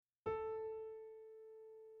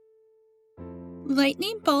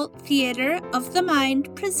Lightning Bolt Theater of the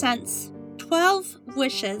Mind presents 12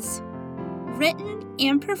 Wishes, written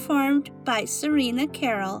and performed by Serena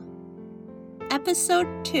Carroll.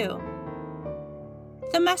 Episode 2.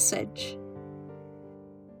 The Message.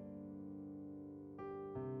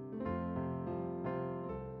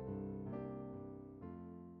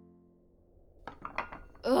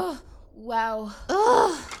 Ugh, wow.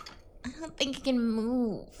 Ugh, I don't think I can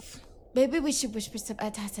move. Maybe we should wish for some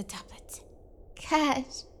antacid tablets.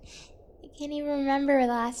 Gosh, I can't even remember the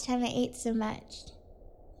last time I ate so much.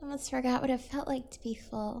 I almost forgot what it felt like to be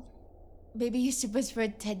full. Maybe you should wish for a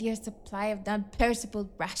 10-year supply of non-perishable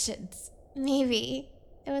rations. Maybe.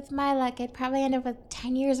 And with my luck, I'd probably end up with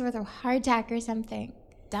 10 years worth of hardtack or something.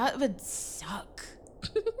 That would suck.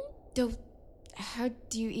 Though, how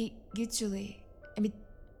do you eat usually? I mean,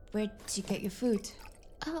 where do you get your food?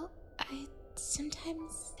 Oh,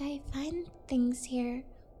 sometimes I find things here,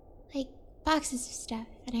 like boxes of stuff,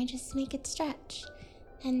 and I just make it stretch.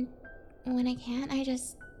 And when I can't, I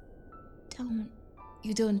just don't.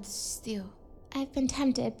 You don't steal. I've been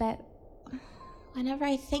tempted, but whenever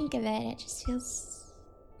I think of it, it just feels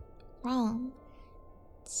wrong.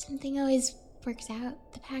 Something always works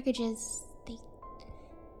out. The packages,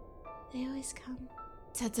 they always come.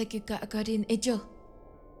 Sounds like you got a guardian angel.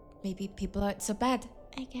 Maybe people aren't so bad.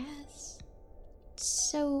 I guess.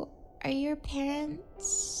 So, are your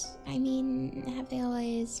parents, have they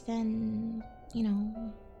always been,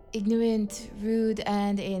 Ignorant, rude,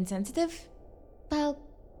 and insensitive? Well,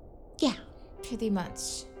 yeah. Pretty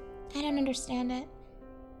much. I don't understand it.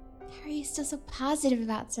 How are you still so positive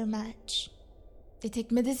about so much? They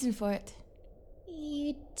take medicine for it.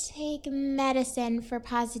 You take medicine for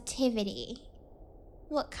positivity.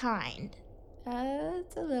 What kind?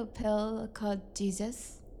 It's a little pill called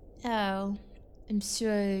Jesus. Oh. I'm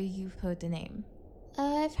sure you've heard the name.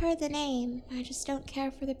 I've heard the name. I just don't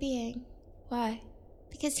care for the being. Why?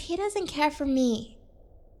 Because he doesn't care for me.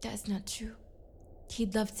 That's not true. He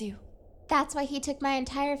loves you. That's why he took my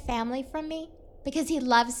entire family from me? Because he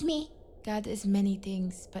loves me? God is many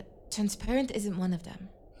things, but transparent isn't one of them.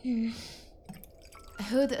 I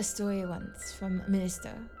heard a story once from a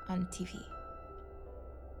minister on TV.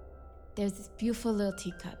 There's this beautiful little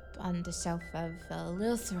teacup on the shelf of a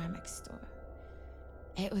little ceramic store.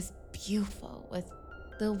 It was beautiful with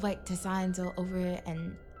little white designs all over it,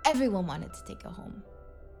 and everyone wanted to take it home.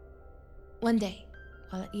 One day,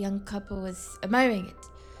 while a young couple was admiring it,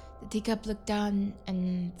 the teacup looked down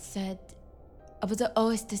and said, "I was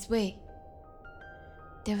always this way."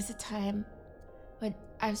 There was a time when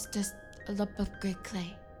I was just a lump of gray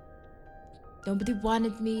clay. Nobody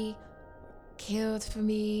wanted me, cared for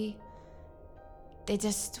me. They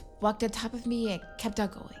just walked on top of me and kept on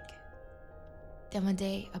going. Then one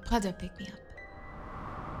day, a brother picked me up.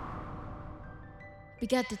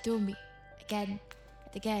 Began to throw me again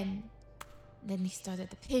and again. Then he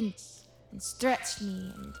started to pinch and stretch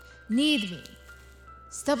me and knead me.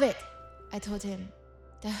 "Stop it," I told him.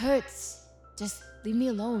 "That hurts. Just leave me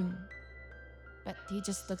alone." But he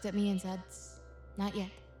just looked at me and said, "Not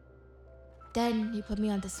yet." Then he put me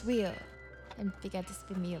on this wheel and began to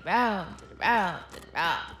spin me around and around and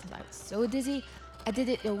around until I was so dizzy I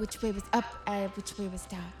didn't know which way was up and which way was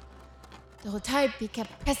down. The whole time he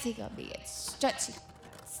kept pressing on me and stretching.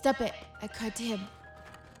 "Stop it," I cried to him.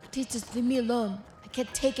 "Please just leave me alone. I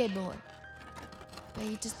can't take it more." But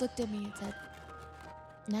he just looked at me and said,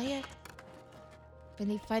 "Not yet." When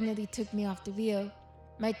he finally took me off the wheel,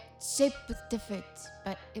 my shape was different,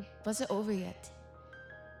 but it wasn't over yet.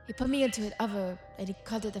 He put me into an oven and he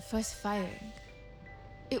called it the first firing.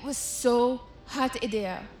 It was so hot in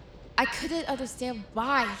there. I couldn't understand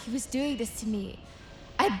why he was doing this to me.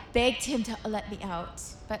 I begged him to let me out,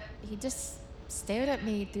 but he just stared at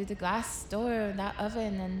me through the glass door in that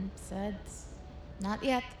oven and said, "Not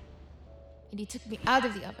yet." And he took me out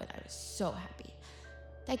of the oven. I was so happy.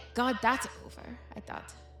 Thank God that's over, I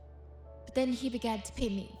thought. But then he began to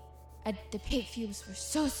paint me, and the paint fumes were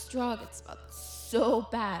so strong and smelled so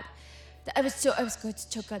bad that I was sure I was going to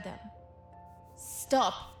choke on them.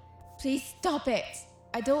 "Stop. Please stop it.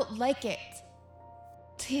 I don't like it.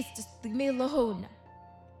 Please just leave me alone."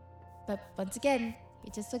 But once again, he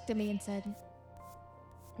just looked at me and said,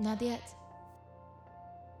 "Not yet.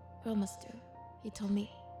 We're almost through," he told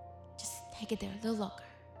me. "Just hang it there a little longer."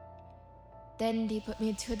 Then he put me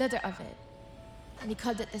into another oven, and he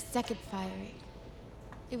called it the second firing.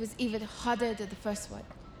 It was even hotter than the first one,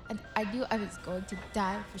 and I knew I was going to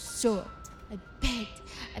die for sure. I begged,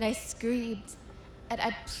 and I screamed, and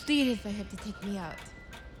I pleaded for him to take me out.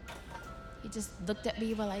 He just looked at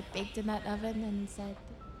me while I baked in that oven and said,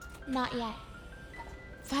 "Not yet."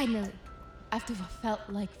 Finally, after what felt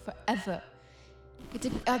like forever. He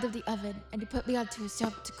took me out of the oven and he put me onto a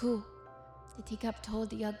shelf to cool. The teacup told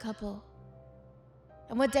the young couple.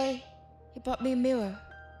 And one day, he brought me a mirror.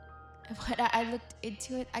 And when I looked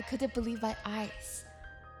into it, I couldn't believe my eyes.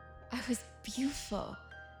 I was beautiful.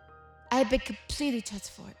 I had been completely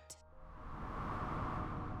transformed.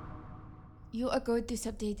 You are going through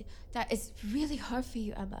something that is really hard for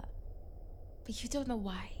you, Emma. But you don't know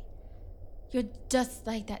why. You're just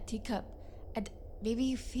like that teacup. And maybe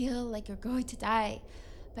you feel like you're going to die.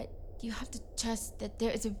 But you have to trust that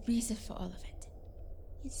there is a reason for all of it.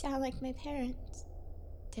 You sound like my parents.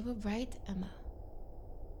 They were right, Emma.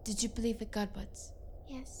 Did you believe in God once?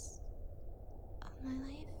 Yes. All my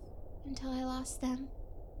life. Until I lost them.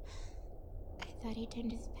 I thought he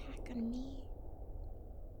turned his back on me.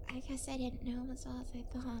 I guess I didn't know it was all as I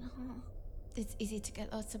thought, huh? It's easy to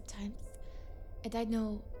get lost sometimes. And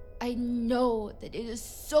I know that it is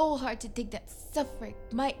so hard to think that suffering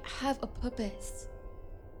might have a purpose.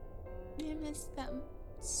 I miss them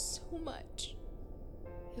so much.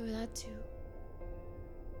 You're allowed to.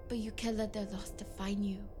 But you can't let their loss define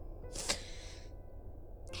you.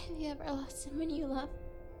 Have you ever lost someone you love?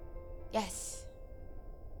 Yes.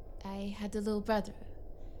 I had a little brother.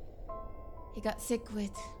 He got sick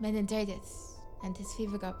with meningitis, and his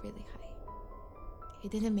fever got really high. He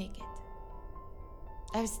didn't make it.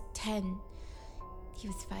 I was 10. He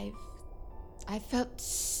was 5. I felt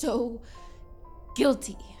so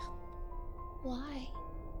guilty. Why?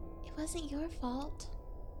 It wasn't your fault.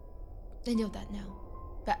 I know that now.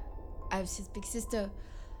 But I was his big sister.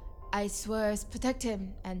 I swore I was protect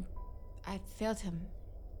him, and I failed him.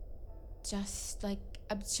 Just like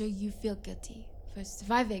I'm sure you feel guilty for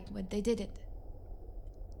surviving when they didn't.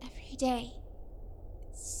 Every day.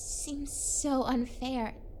 It seems so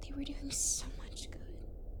unfair. They were doing so much good.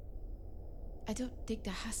 I don't think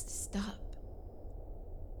that has to stop.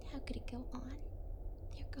 How could it go on?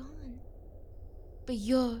 They're gone. But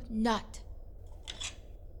you're not.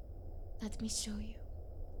 Let me show you.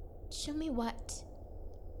 Show me what?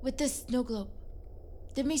 With this snow globe.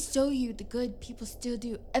 Let me show you the good people still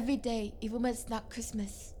do every day, even when it's not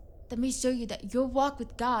Christmas. Let me show you that your walk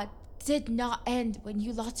with God did not end when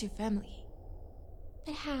you lost your family.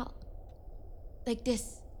 But how? Like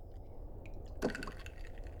this.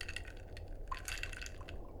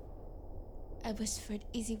 I wish for an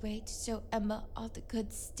easy way to show Emma all the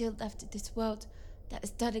good still left in this world that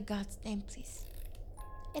is done in God's name, please.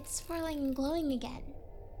 It's swirling and glowing again.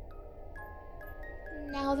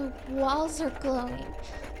 Now the walls are glowing.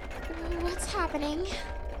 What's happening?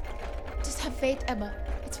 Just have faith, Emma.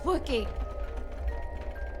 It's working.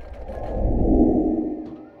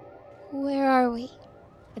 Where are we?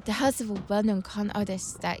 At the house of a well-known con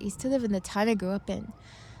artist that used to live in the town I grew up in.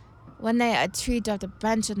 One night, a tree dropped a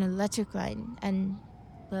branch on an electric line, and,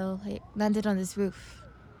 well, it landed on his roof.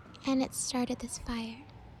 And it started this fire.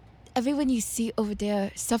 Everyone you see over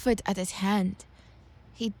there suffered at his hand.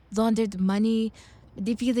 He laundered money,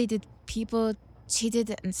 manipulated people,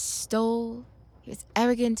 cheated and stole. He was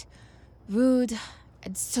arrogant, rude,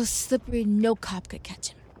 and so slippery no cop could catch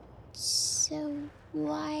him. So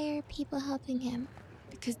why are people helping him?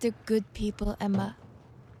 Because they're good people, Emma.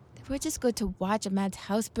 They were just going to watch a man's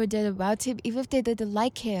house burn down around him even if they didn't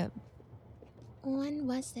like him. When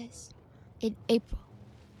was this? In April,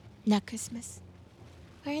 not Christmas.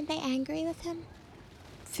 Weren't they angry with him?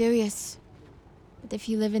 Furious. But if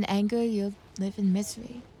you live in anger, you'll live in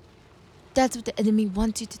misery. That's what the enemy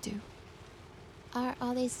wants you to do. Are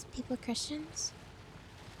all these people Christians?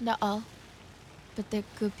 Not all, but they're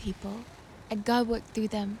good people. And God worked through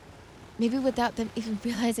them. Maybe without them even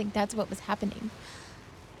realizing that's what was happening.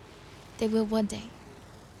 They will one day.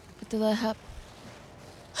 With a little help.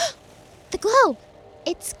 The globe!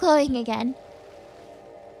 It's glowing again.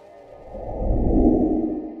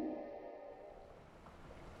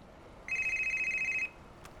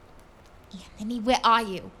 Anthony, where are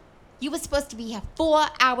you? You were supposed to be here 4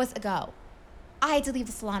 hours ago. I had to leave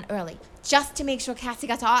the salon early just to make sure Cassie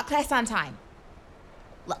got to art class on time.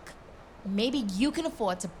 Look, maybe you can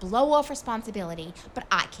afford to blow off responsibility, but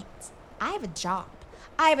I can't. I have a job.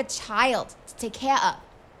 I have a child to take care of.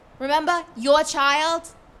 Remember, your child?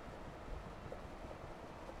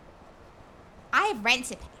 I have rent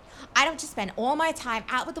to pay. I don't just spend all my time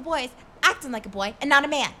out with the boys acting like a boy and not a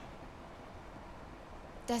man.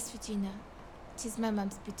 That's Regina. She's my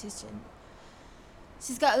mom's beautician.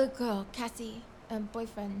 She's got a little girl, Cassie, a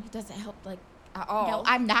boyfriend who doesn't help, like, at all. No,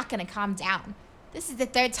 I'm not gonna calm down. This is the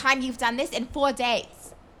 3rd time you've done this in 4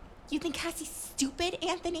 days. You think Cassie's stupid,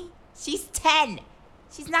 Anthony? She's 10.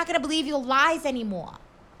 She's not gonna believe your lies anymore.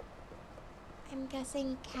 I'm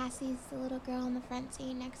guessing Cassie's the little girl in the front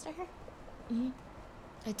seat next to her. Mm-hmm.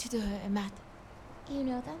 I tutor her in math. You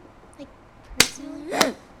know them? Like,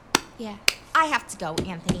 personally? Yeah. I have to go,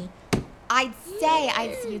 Anthony. I'd say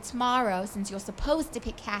I'd see you tomorrow since you're supposed to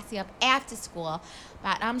pick Cassie up after school,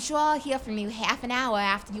 but I'm sure I'll hear from you half an hour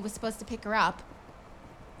after you were supposed to pick her up.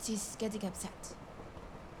 She's getting upset.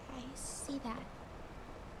 I see that.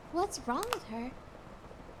 What's wrong with her?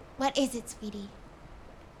 What is it, sweetie?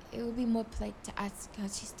 It would be more polite to ask how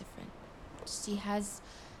she's different. She has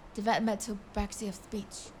developmental braxy of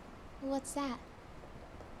speech. What's that?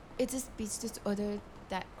 It's a speech disorder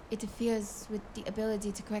that interferes with the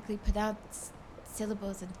ability to correctly pronounce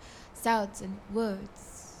syllables and sounds and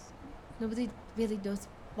words. Nobody really knows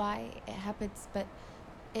why it happens, but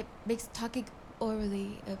it makes talking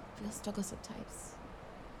orally a real struggle sometimes.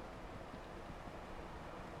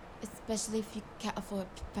 Especially if you can't afford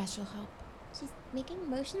professional help. She's making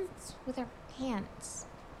motions with her hands.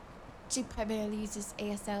 She primarily uses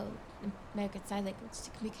ASL, American Sign Language,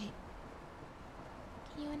 to communicate.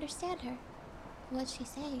 Can you understand her? What's she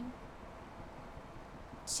saying?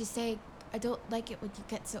 She's saying, I don't like it when you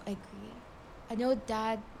get so angry. I know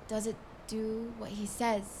Dad doesn't do what he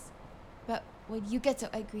says, but when you get so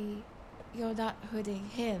angry, you're not hurting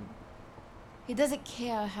him. He doesn't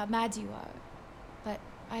care how mad you are, but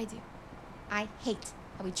I do. I hate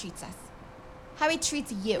how he treats us. How he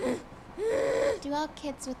treats you. Do all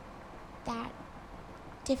kids with that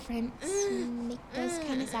difference make those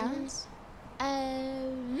kind of sounds?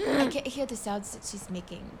 I can't hear the sounds that she's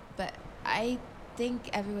making, but I think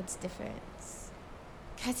everyone's different.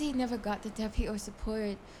 Cassie never got the therapy or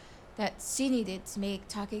support that she needed to make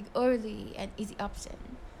talking orally an easy option.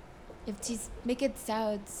 If she's making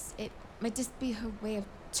sounds, it might just be her way of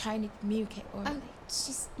trying to communicate orally. Oh,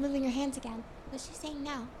 she's moving her hands again. What's she saying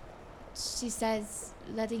now? She says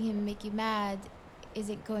letting him make you mad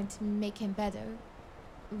isn't going to make him better.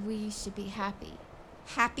 We should be happy.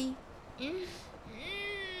 Happy?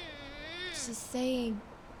 She's saying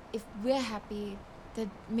if we're happy,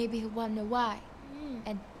 then maybe he'll want to know why.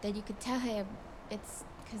 And then you could tell him it's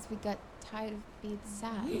because we got tired of being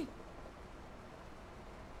sad.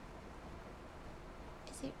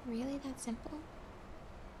 Is it really that simple?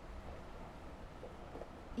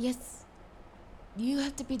 Yes. You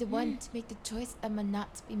have to be the one to make the choice, Emma,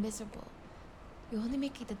 not to be miserable. You're only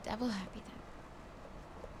making the devil happy then.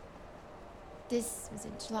 This was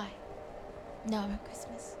in July. Now around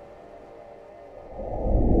Christmas.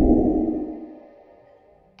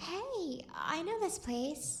 Hey, I know this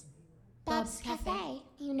place. Bob's Bob's Cafe. Cafe.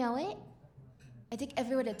 You know it? I think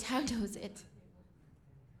everyone in town knows it.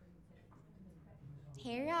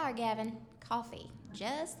 Here you are, Gavin. Coffee.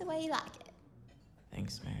 Just the way you like it.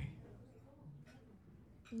 Thanks, Mary.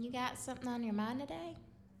 You got something on your mind today?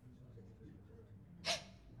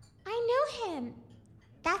 I know him.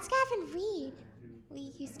 That's Gavin Reed.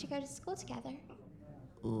 We used to go to school together.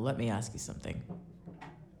 Let me ask you something.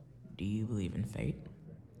 Do you believe in fate?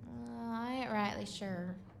 I ain't rightly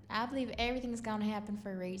sure. I believe everything's gonna happen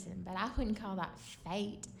for a reason, but I wouldn't call that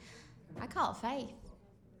fate. I call it faith.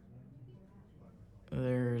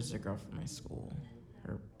 There's a girl from my school.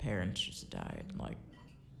 Her parents just died, like,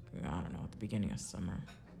 I don't know, at the beginning of summer.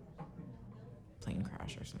 Plane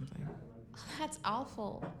crash or something. Oh, that's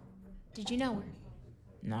awful. Did you know her?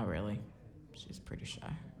 Not really. She's pretty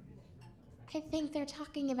shy. I think they're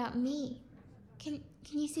talking about me. Can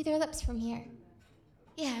you see their lips from here?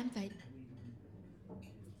 Yeah, I'm fine.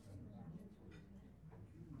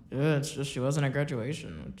 Yeah, it's just she wasn't at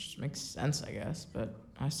graduation, which makes sense, I guess, but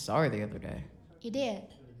I saw her the other day. You did.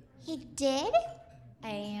 He did?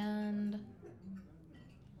 And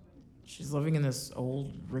She's living in this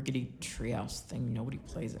old rickety treehouse thing nobody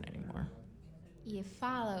plays in anymore. you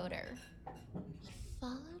followed her. He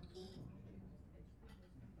followed me?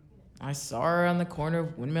 I saw her on the corner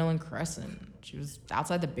of Windmill and Crescent. She was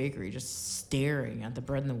outside the bakery just staring at the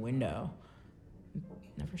bread in the window.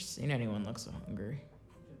 Never seen anyone look so hungry.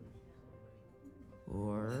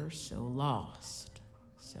 Or so lost.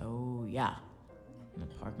 So, yeah. I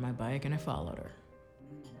parked my bike and I followed her.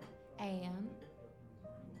 And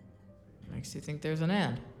Makes you think there's an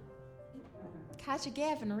and. caught you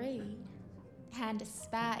Gavin Reed. And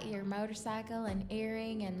despite your motorcycle and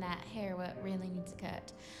earring and that hair what really needs a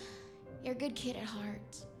cut, you're a good kid at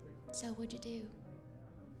heart. So what'd you do?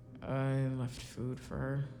 I left food for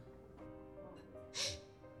her.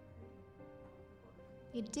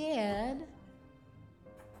 You did?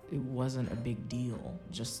 It wasn't a big deal.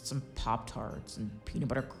 Just some Pop-Tarts and peanut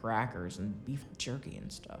butter crackers and beef jerky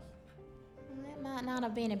and stuff. Well, it might not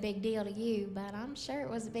have been a big deal to you, but I'm sure it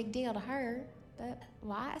was a big deal to her. But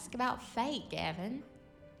why ask about fate, Gavin?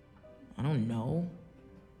 I don't know.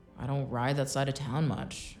 I don't ride that side of town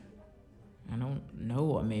much. I don't know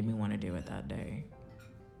what made me want to do it that day.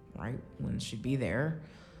 Right when she'd be there,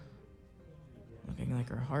 looking like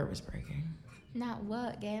her heart was breaking. Not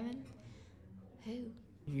what, Gavin? Who?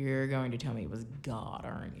 You're going to tell me it was God,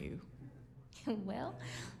 aren't you? Well,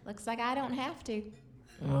 looks like I don't have to.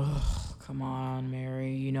 Ugh, come on,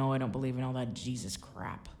 Mary. You know I don't believe in all that Jesus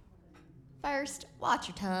crap. First, watch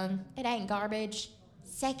your tongue. It ain't garbage.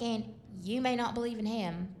 Second, you may not believe in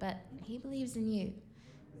him, but he believes in you.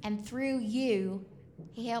 And through you,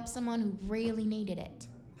 he helped someone who really needed it.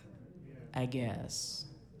 I guess.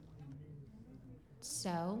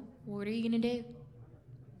 So, what are you gonna do?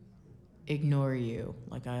 Ignore you,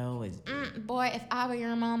 like I always do. Boy, if I were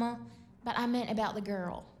your mama, but I meant about the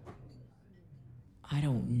girl. I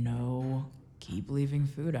don't know. Keep leaving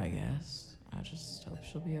food, I guess. I just hope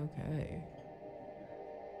she'll be okay.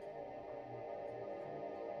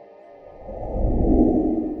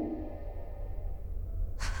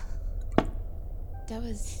 That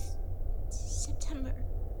was September.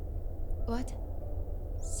 What?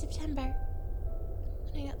 September.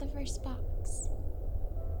 When I got the first box.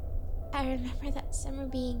 I remember that summer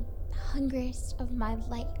being the hungriest of my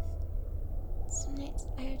life. Some nights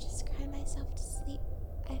I would just cry myself to sleep.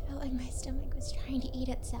 I felt like my stomach was trying to eat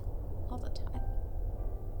itself all the time.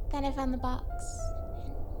 Then I found the box.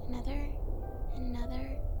 And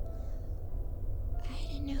another.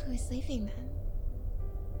 I didn't know who was leaving them.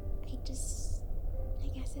 I guess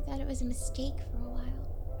I thought it was a mistake for a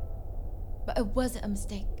while. But it wasn't a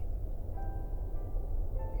mistake.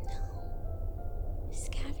 No. It was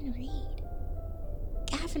Gavin Reed.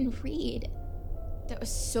 Gavin Reed. There are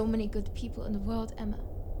so many good people in the world, Emma.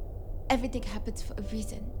 Everything happens for a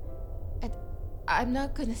reason. And I'm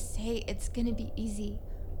not gonna say it's gonna be easy,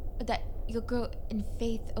 or that you'll grow in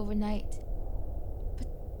faith overnight.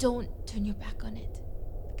 But don't turn your back on it.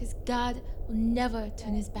 Because God will never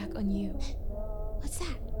turn his back on you. What's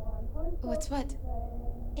that? What's what?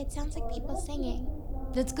 It sounds like people singing.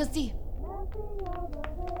 Let's go see.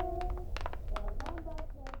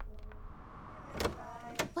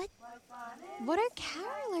 What are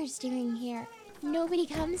carolers doing here? Nobody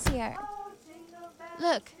comes here.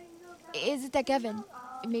 Look, is it that Gavin?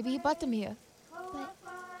 Maybe he brought them here. But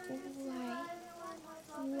why?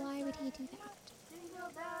 Why would he do that?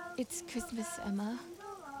 It's Christmas, Emma.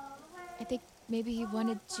 I think maybe he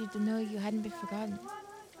wanted you to know you hadn't been forgotten.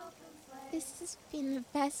 This has been the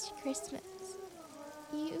best Christmas.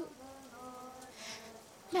 You...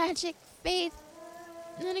 Magic, faith,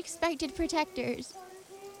 unexpected protectors.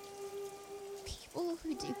 People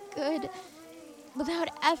who do good without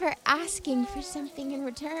ever asking for something in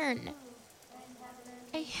return.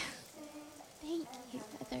 I thank you,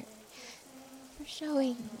 Heather, for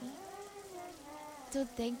showing me. Don't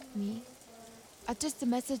thank me. I'm just a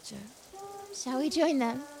messenger. Shall we join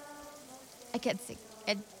them? I can't sing,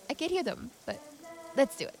 and I can't hear them, but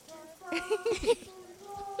let's do it.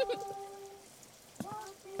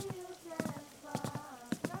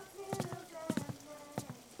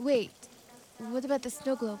 Wait, what about the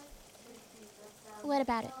snow globe? What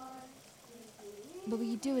about it? What will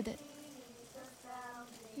you do with it?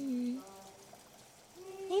 Maybe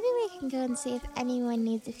we can go and see if anyone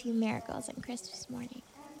needs a few miracles on Christmas morning.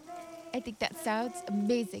 I think that sounds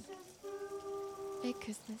amazing. Merry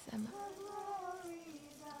Christmas, Emma.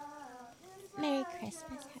 Merry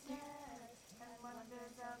Christmas, Heather.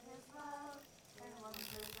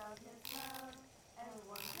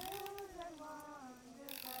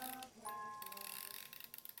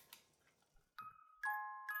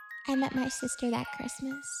 I met my sister that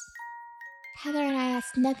Christmas. Heather and I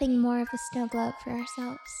asked nothing more of the snow globe for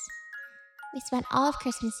ourselves. We spent all of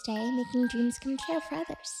Christmas Day making dreams come true for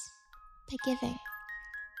others, by giving.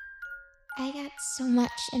 I got so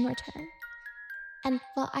much in return. And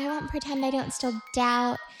while I won't pretend I don't still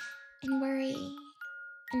doubt and worry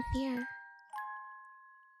and fear,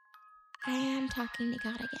 I am talking to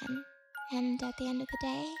God again. And at the end of the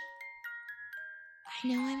day, I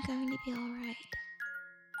know I'm going to be all right.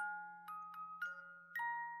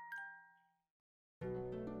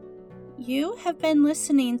 You have been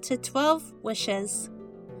listening to 12 Wishes,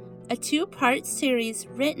 a 2-part series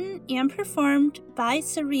written and performed by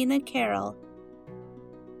Serena Carroll.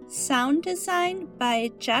 Sound design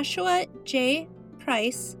by Joshua J.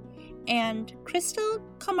 Price and Crystal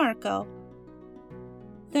Camargo.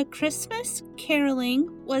 The Christmas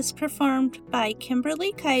caroling was performed by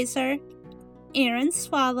Kimberly Kaiser, Aaron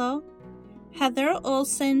Swallow, Heather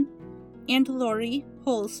Olson, and Lori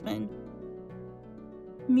Holzman.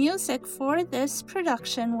 Music for this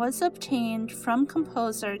production was obtained from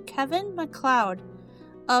composer Kevin MacLeod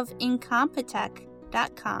of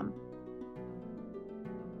Incompetech.com.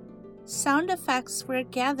 Sound effects were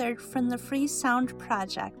gathered from the Free Sound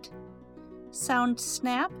Project. Sound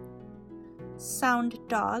Snap, Sound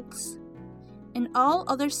Dogs, and all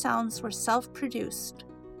other sounds were self-produced.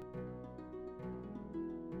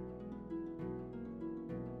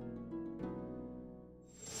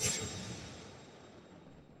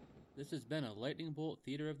 This has been a Lightning Bolt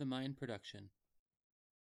Theater of the Mind production.